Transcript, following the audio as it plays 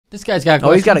This guy's got a question.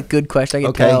 Oh, he's got a good question. I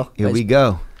can tell. Here we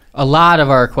go. A lot of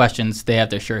our questions, they have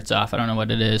their shirts off. I don't know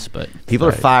what it is, but People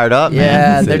are fired up, man.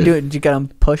 Yeah, they're doing. You got them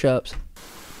push-ups.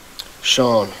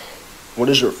 Sean, what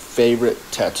is your favorite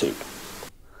tattoo?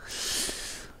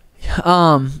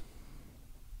 Probably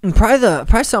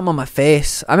something on my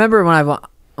face. I remember when I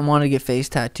wanted to get face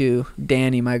tattoo.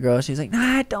 Danny, my girl, she's like,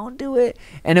 "Nah, don't do it."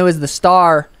 And it was the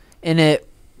star, and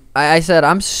I said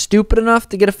I'm stupid enough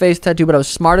to get a face tattoo, but I was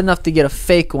smart enough to get a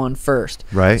fake one first.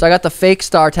 Right. So I got the fake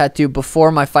star tattoo before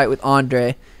my fight with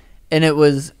Andre, and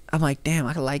I'm like, damn,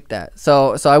 I like that.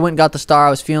 So I went and got the star. I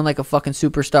was feeling like a fucking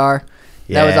superstar.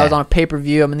 Yeah. I was on a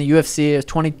pay-per-view. I'm in the UFC. I was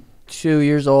 22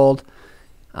 years old.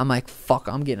 I'm like, fuck,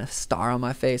 I'm getting a star on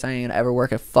my face. I ain't gonna ever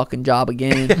work a fucking job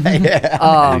again.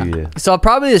 So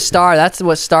probably the star. That's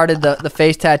what started the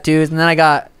face tattoos. And then I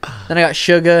got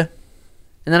Suga.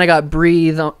 And then I got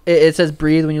Breathe. It says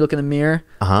Breathe when you look in the mirror.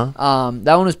 That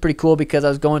one was pretty cool because I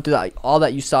was going through all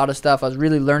that USADA stuff. I was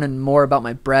really learning more about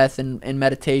my breath and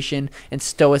meditation and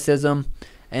stoicism.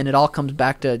 And it all comes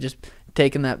back to just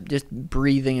taking that, just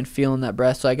breathing and feeling that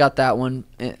breath. So I got that one.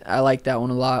 I like that one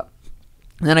a lot.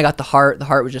 And then I got the heart. The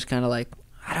heart was just kind of like,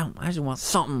 I just want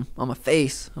something on my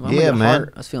face. Yeah, man.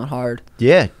 Heart. I was feeling hard.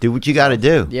 Yeah, do what you got to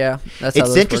do. Yeah, that's how it's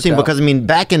those interesting worked out. because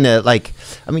back in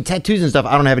the tattoos and stuff,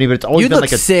 I don't have any, but it's always You been look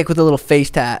like a sick with a little face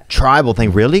tat. tribal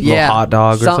thing. Really? Yeah, hot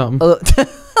dog or something? A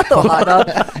little hot dog.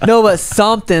 No, but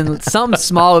something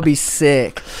small would be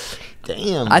sick.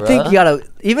 Damn. I think you gotta,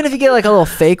 even if you get like a little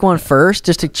fake one first,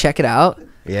 just to check it out.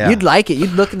 Yeah. You'd like it.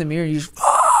 You'd look in the mirror and you just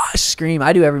scream.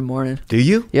 I do every morning. Do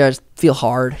you? Yeah, I just feel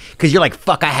hard. Because you're like,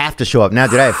 fuck, I have to show up now.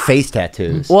 Did I have face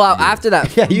tattoos? Well, after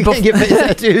that, Yeah, you can't get face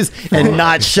tattoos and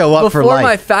not show up for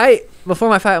life. Before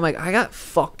my fight, I'm like, I got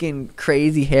fucking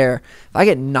crazy hair. If I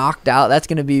get knocked out, that's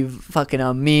gonna be fucking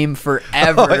a meme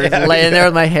forever. Laying there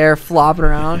with my hair flopping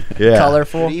around,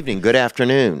 colorful. Good evening, good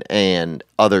afternoon, and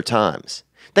other times.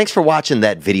 Thanks for watching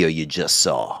that video you just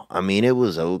saw. I mean, it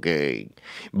was okay.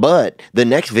 But the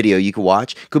next video you could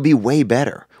watch could be way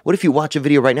better. What if you watch a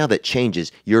video right now that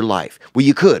changes your life? Well,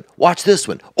 you could watch this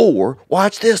one, or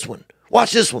watch this one.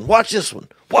 Watch this one, watch this one,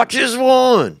 watch this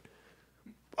one.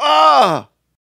 Ah!